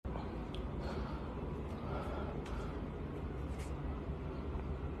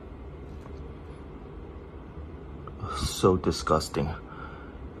so disgusting.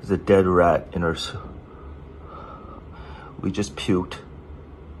 There's a dead rat in her. We just puked.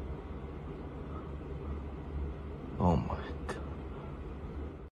 Oh my God.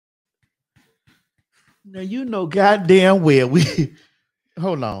 Now you know goddamn well we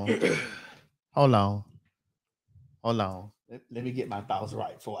hold on. Hold on. Hold on. Let me get my thoughts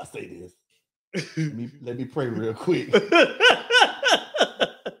right before I say this. Let me pray real quick.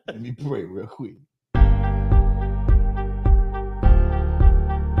 Let me pray real quick.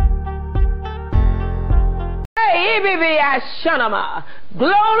 Hey, BBI Shunama.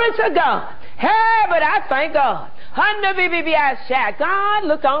 Glory to God. Hey, but I thank God. Under BBI Shack, God,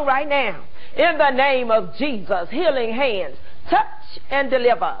 look on right now. In the name of Jesus, healing hands, touch and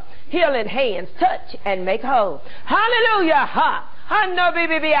deliver. Healing hands, touch and make whole. Hallelujah. Ha. Under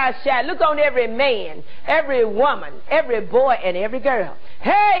BBI Shack, look on every man, every woman, every boy, and every girl.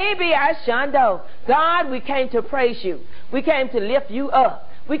 Hey, BBI Shundo. God, we came to praise you. We came to lift you up.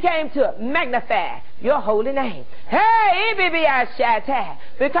 We came to magnify your holy name. Hey, BBI Shatta,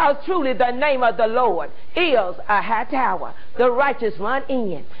 because truly the name of the Lord is a high tower. The righteous run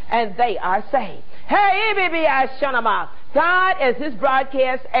in, and they are saved. Hey, BBI Shunama, God, as this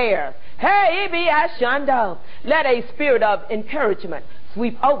broadcast airs, hey, BBI Shundo, let a spirit of encouragement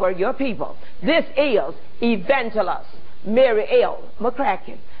sweep over your people. This is Evangelist Mary L.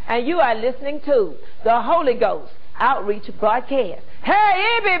 McCracken, and you are listening to the Holy Ghost Outreach broadcast.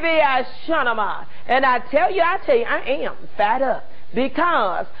 Hey, BBI Shunama, and I tell you, I am fired up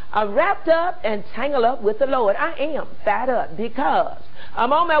because I'm wrapped up and tangled up with the Lord. I am fired up because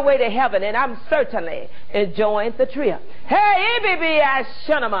I'm on my way to heaven, and I'm certainly enjoying the trip. Hey, BBI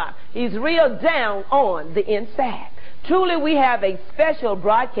Shunama, he's real down on the inside. Truly, we have a special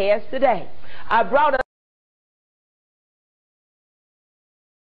broadcast today. I brought a...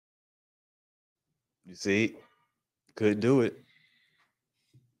 You see, couldn't do it.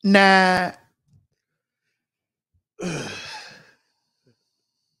 Nah.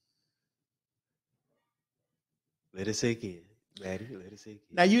 Let it sink in, Maddie. Let it sink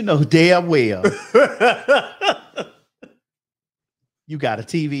in. Now you know damn well you got a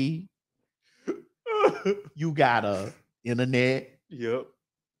TV, you got a internet, yep,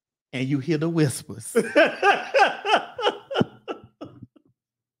 and you hear the whispers.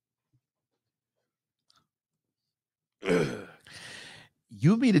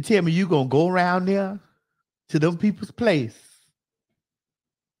 You mean to tell me you gonna go around there to them people's place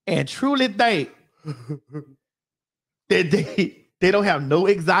and truly think that they don't have no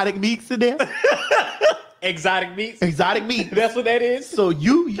exotic meats in there? Exotic meats? Exotic meat. That's what that is? So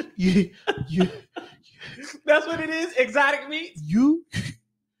you that's what it is? Exotic meats? You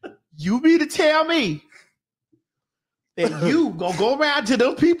mean to tell me that you gonna go around to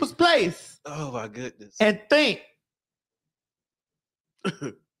them people's place? Oh my goodness. And think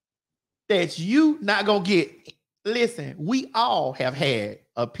that you not gonna get... Listen, we all have had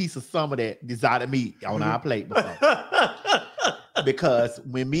a piece of some of that exotic meat on our plate before. Because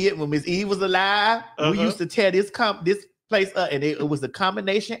when Miss Eve was alive, we used to tear this place up, and it was a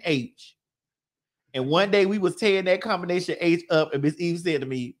combination H. And one day we was tearing that combination H up, and Miss Eve said to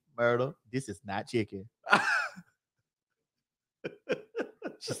me, "Myrtle, this is not chicken."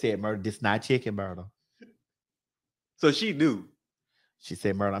 She said, "Myrtle, this is not chicken, Myrtle." So she knew. She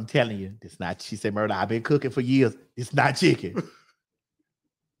said, "Myrtle, I'm telling you, this not." She said, "Myrtle, I've been cooking for years. It's not chicken."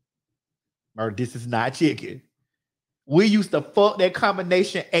 Myrtle, this is not chicken. We used to fuck that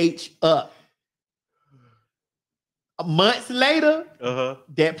combination H up. Months later,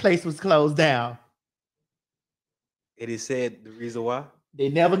 that place was closed down. And it said the reason why? They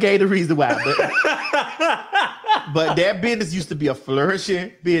never gave the reason why. But that business used to be a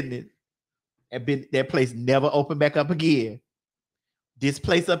flourishing business. That place never opened back up again. This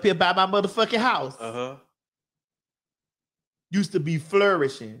place up here by my motherfucking house used to be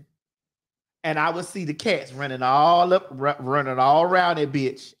flourishing. And I would see the cats running all around that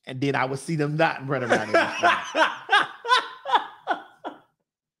bitch. And then I would see them not running around that bitch.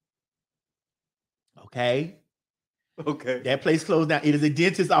 Okay. That place closed down. It is a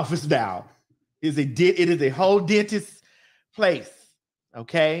dentist's office now. It is a whole dentist place.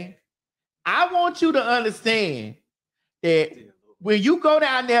 Okay. I want you to understand that when you go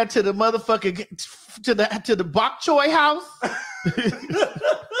down there to the motherfucking to the bok choy house,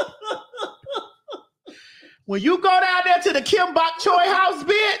 when you go down there to the Kim Bok Choy house,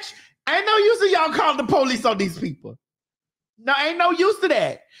 bitch, ain't no use of y'all calling the police on these people. No, ain't no use to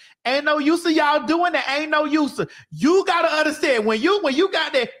that. Ain't no use of y'all doing that. Ain't no use. You gotta understand when you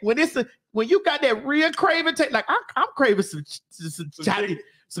got that real craving, like I'm craving some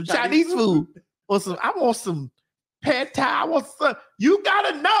Chinese food, or I want some pad thai. You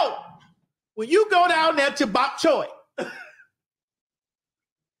gotta know when you go down there to bok choy that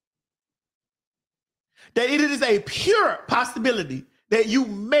it is a pure possibility that you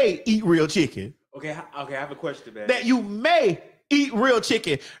may eat real chicken. Okay, I have a question, man. That you may eat real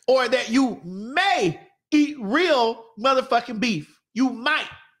chicken, or that you may eat real motherfucking beef. You might.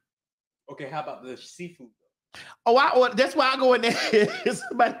 Okay, how about the seafood? Oh, that's why I go in there.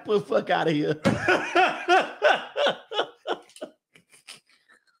 Somebody put fuck out of here.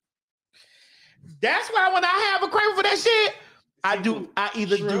 That's why when I have a craving for that shit, I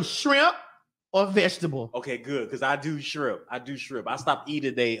either do shrimp or vegetable. Okay, good, because I do shrimp. I stopped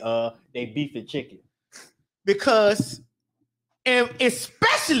eating they beef and chicken. Because, and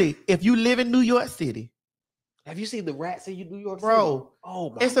especially if you live in New York City. Have you seen the rats in New York City? Bro,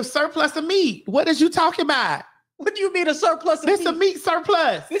 oh my. It's a surplus of meat. What is you talking about? What do you mean a surplus of meat? It's a meat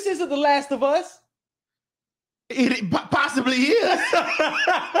surplus. This isn't The Last of Us. It possibly is.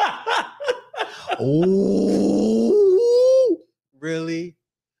 Oh. Really?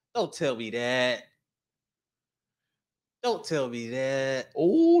 Don't tell me that. Don't tell me that.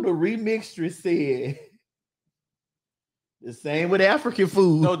 Oh, the remixtress said. The same with African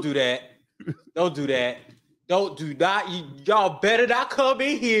food. Don't do that. Don't do that. Do not. Y'all better not come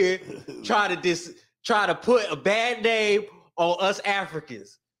in here try to put a bad name on us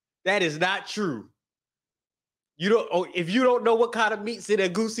Africans. That is not true. If you don't know what kind of meat's in a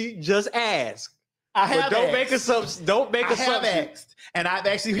goosey, just ask. I have but don't asked. make assumptions. Don't make assumptions. I have asked, and I've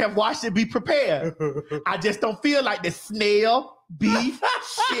actually have watched it be prepared. I just don't feel like the snail, beef,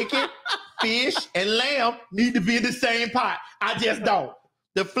 chicken, fish, and lamb need to be in the same pot. I just don't.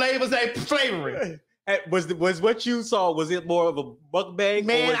 The flavors ain't flavoring. Was what you saw? Was it more of a mukbang?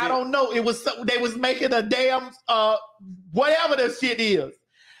 Man, I don't know. It was they was making a damn whatever the shit is.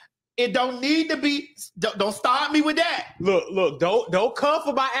 It don't need to be. Don't start me with that. Look. Don't come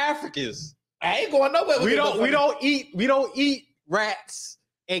for my Africans. I ain't going nowhere. We don't eat rats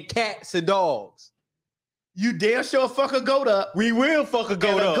and cats and dogs. You damn sure fuck a goat up. We will fuck a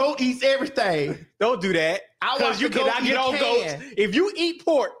goat up. A goat eats everything. Don't do that. Because you cannot get on goats. If you eat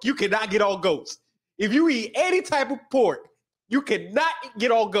pork, you cannot get on goats. If you eat any type of pork, you cannot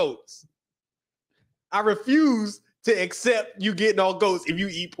get on goats. I refuse to accept you getting on goats if you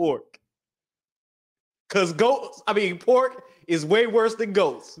eat pork. Because pork is way worse than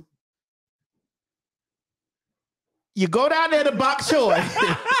goats. You go down there to bok choy.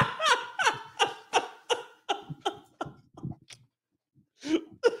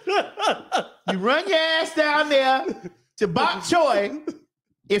 You run your ass down there to bok choy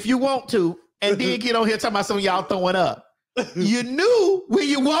if you want to, and then get on here talking about some of y'all throwing up. You knew when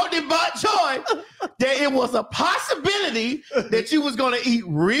you walked in bok choy that it was a possibility that you was going to eat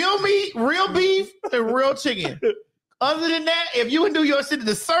real meat, real beef, and real chicken. Other than that, if you in New York City,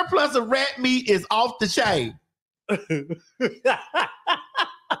 the surplus of rat meat is off the chain.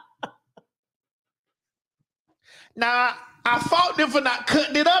 Now, I fought them for not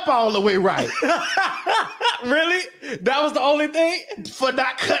cutting it up all the way right. Really? That was the only thing? For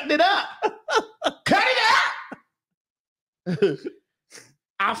not cutting it up. Cut it up!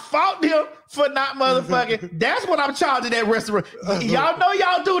 I fought them for not motherfucking. That's what I'm charging that restaurant. Y'all know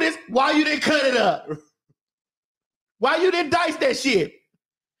y'all do this. Why you didn't cut it up? Why you didn't dice that shit?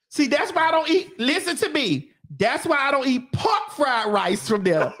 See, that's why I don't eat. Listen to me. That's why I don't eat pork fried rice from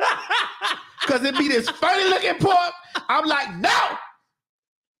there. Because it be this funny looking pork. I'm like, no.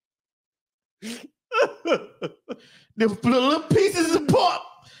 The little pieces of pork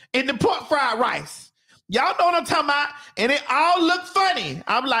in the pork fried rice. Y'all know what I'm talking about? And it all look funny.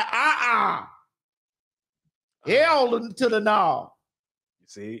 I'm like, hell to the no. You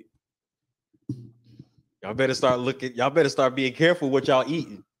see? Y'all better start being careful what y'all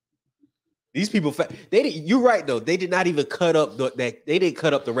eating. These people, you're right though. They did not even cut up they didn't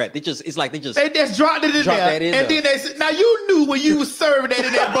cut up the rat. They just dropped it in there. And then they said, now you knew when you was serving that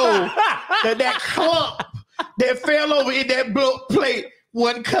in that bowl, that clump that fell over in that plate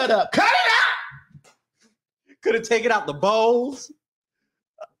wasn't cut up. Cut it out! Could have taken out the bowls.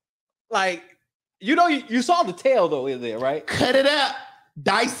 Like, you saw the tail though in there, right? Cut it up.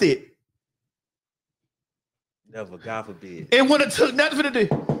 Dice it. Never, God forbid. It would have took nothing for the do.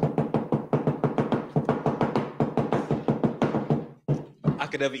 I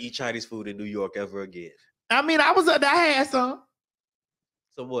could never eat Chinese food in New York ever again. I mean, I had some.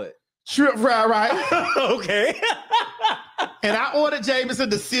 So what? Shrimp fried rice. Okay. And I ordered Jameson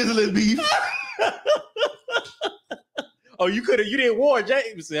the sizzling beef. Oh, you didn't warn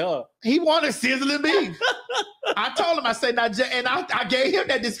Jameson, huh? He wanted sizzling beef. I told him, I said, now, and I gave him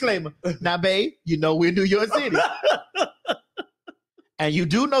that disclaimer. Now, babe, you know we're in New York City. And you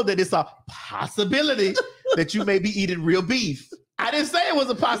do know that it's a possibility that you may be eating real beef. I didn't say it was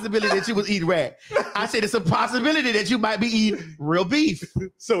a possibility that you was eating rat. I said it's a possibility that you might be eating real beef.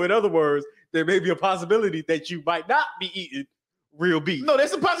 So in other words, there may be a possibility that you might not be eating real beef. No,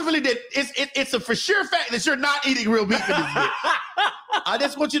 there's a possibility that it's a for sure fact that you're not eating real beef in this bit. I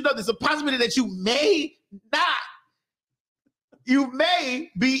just want you to know there's a possibility that you may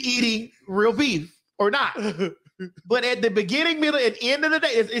be eating real beef or not. But at the beginning, middle, and end of the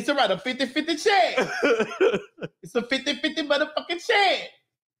day, it's around a 50-50 chance. It's a 50-50 motherfucking chance.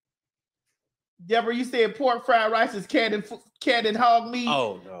 Deborah, you said pork fried rice is cat and hog meat.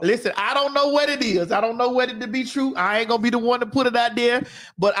 Oh, no. Listen, I don't know what it is. I don't know what it to be true. I ain't gonna be the one to put it out there.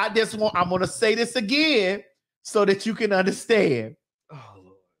 But I'm gonna say this again so that you can understand. Oh,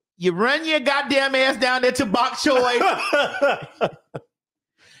 Lord. You run your goddamn ass down there to bok choy,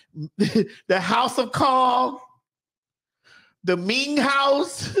 the House of Kong, the Ming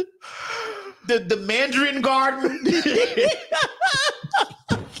House, the Mandarin Garden.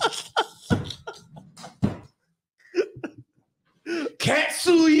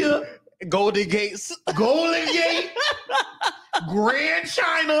 Katsuya, Golden Gate, Grand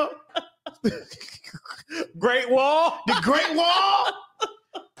China, Great Wall, the Great Wall,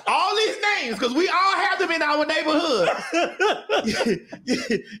 all these names, because we all have them in our neighborhood.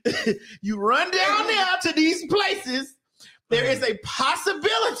 You run down there to these places, there is a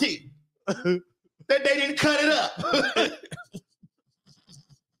possibility that they didn't cut it up.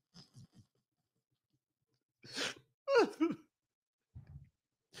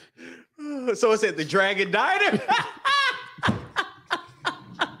 So it's at the Dragon Diner.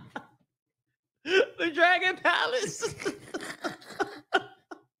 The Dragon Palace.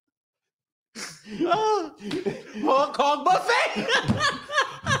 Hong Kong buffet.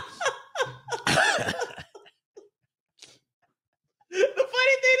 The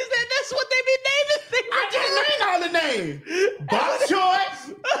funny thing is that that's what they be naming things. I just named all the names. Bok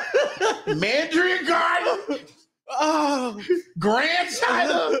choy, Mandarin Garden, Grand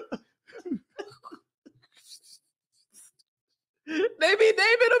China. They be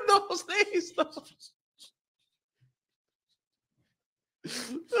naming them those things.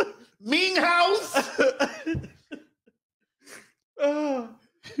 Ming House.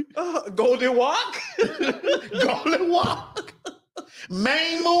 Golden Walk. Golden Walk.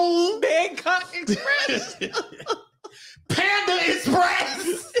 Main Moon. Bangkok Express. Panda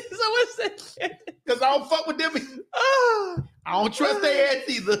Express. Someone said that. Because I don't fuck with them. I don't trust their ass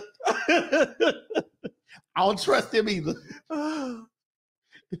either. I don't trust them either.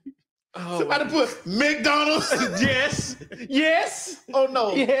 Somebody put McDonald's. Yes. Yes. Oh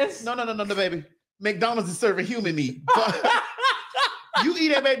no. Yes. No, baby. McDonald's is serving human meat. You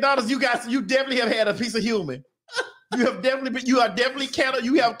eat at McDonald's, you definitely have had a piece of human. You are definitely cannibal.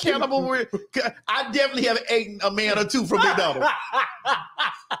 You have cannibal. I definitely have eaten a man or two from McDonald's.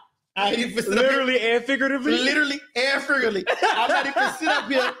 Literally and figuratively. Literally and figuratively. I'm not even sit up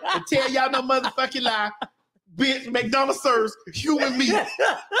here and tell y'all no motherfucking lie. Bitch, McDonald's serves human meat.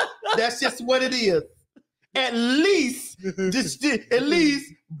 That's just what it is. At least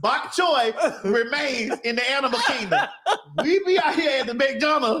bok choy remains in the animal kingdom. We be out here at the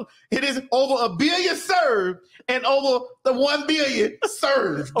McDonald's. It is over 1 billion served and over the 1 billion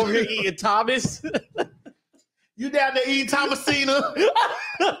served. Over here eating Thomas. You down there eating Thomasina,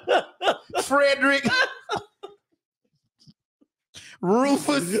 Frederick,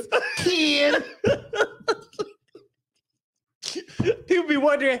 Rufus, Ken. People be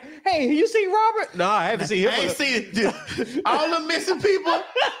wondering, hey, you see Robert? No, I haven't seen him. I ain't seen it. All the missing people.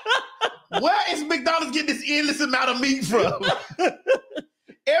 Where is McDonald's getting this endless amount of meat from?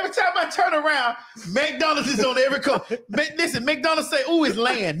 Every time I turn around, McDonald's is on every corner. Listen, McDonald's say, ooh, it's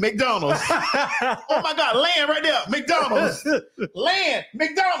land, McDonald's. Oh my God, land right there, McDonald's. Land,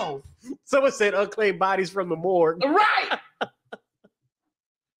 McDonald's. Someone said unclaimed bodies from the morgue. Right.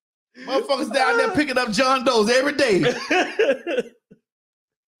 Motherfuckers down there picking up John Doe's every day.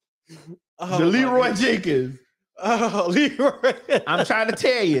 The Leroy Jenkins. Oh, Leroy. I'm trying to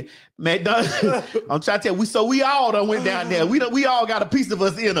tell you, McDonald's. I'm trying to tell you, so we all done went down there. We all got a piece of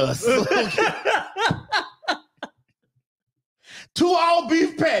us in us. 2 all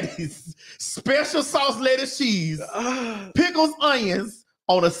beef patties, special sauce, lettuce, cheese, pickles, onions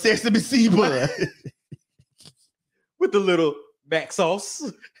on a sesame seed bun. With the little back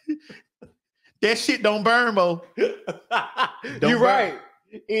sauce. That shit don't burn, Mo. You're right.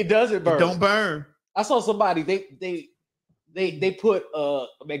 It doesn't burn. It don't burn. I saw somebody, they put a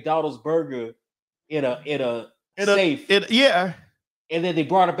McDonald's burger in a safe. Yeah. And then they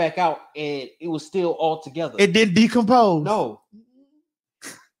brought it back out, and it was still all together. It didn't decompose. No.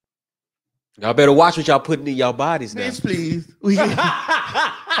 Y'all better watch what y'all putting in y'all bodies now. Bitch, please.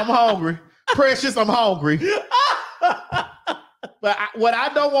 I'm hungry. Precious, I'm hungry. But what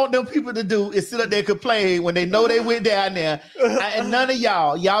I don't want them people to do is sit up there and complain when they know they went down there. And none of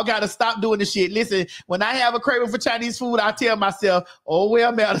y'all got to stop doing the shit. Listen, when I have a craving for Chinese food, I tell myself, oh,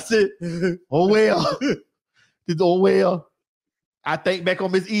 well, Madison. Oh, well. Oh, well. I think back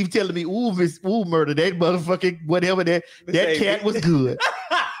on Miss Eve telling me, ooh, murder, that motherfucking whatever, that cat was good.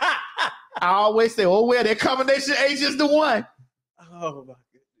 I always say, oh, well, that combination H is the one. Oh, my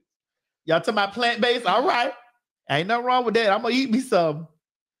goodness. Y'all talking about plant-based? All right. Ain't nothing wrong with that. I'm going to eat me some.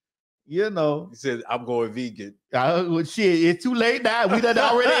 You know. You said, I'm going vegan. Well, shit, it's too late now. We done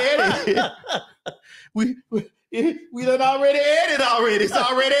already edited. we done already edited already. It's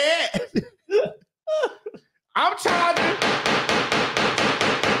already edited. I'm charging.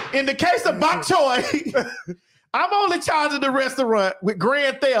 In the case of bok choy, I'm only charging the restaurant with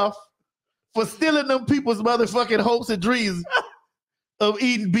grand theft for stealing them people's motherfucking hopes and dreams of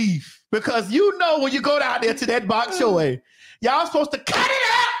eating beef. Because you know when you go down there to that bok choy, y'all supposed to cut it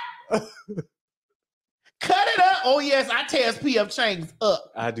up. Cut it up. Oh, yes, I tears PF Chang's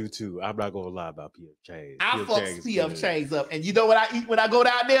up. I do too. I'm not going to lie about PF Chang's. I fucks PF Chang's up. And you know what I eat when I go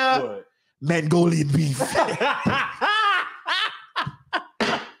down there? What? Mongolian beef.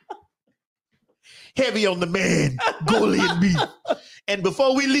 Heavy on the Mongolian beef. And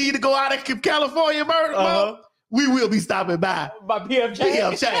before we leave to go out of California, we will be stopping by PF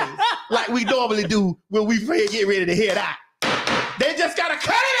Chang's. Like we normally do when we get ready to head out. They just gotta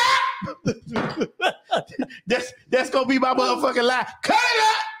cut it up. That's gonna be my motherfucking lie. Cut it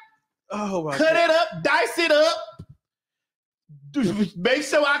up. Oh my Cut God. it up, dice it up. Make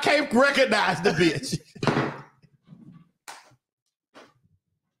sure I can't recognize the bitch.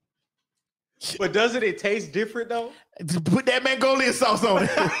 But doesn't it taste different though? Put that Mongolian sauce on it.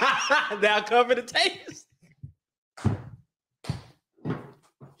 Now cover the taste.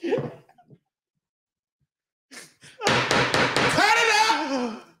 Cut it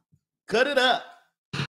up. Cut it up.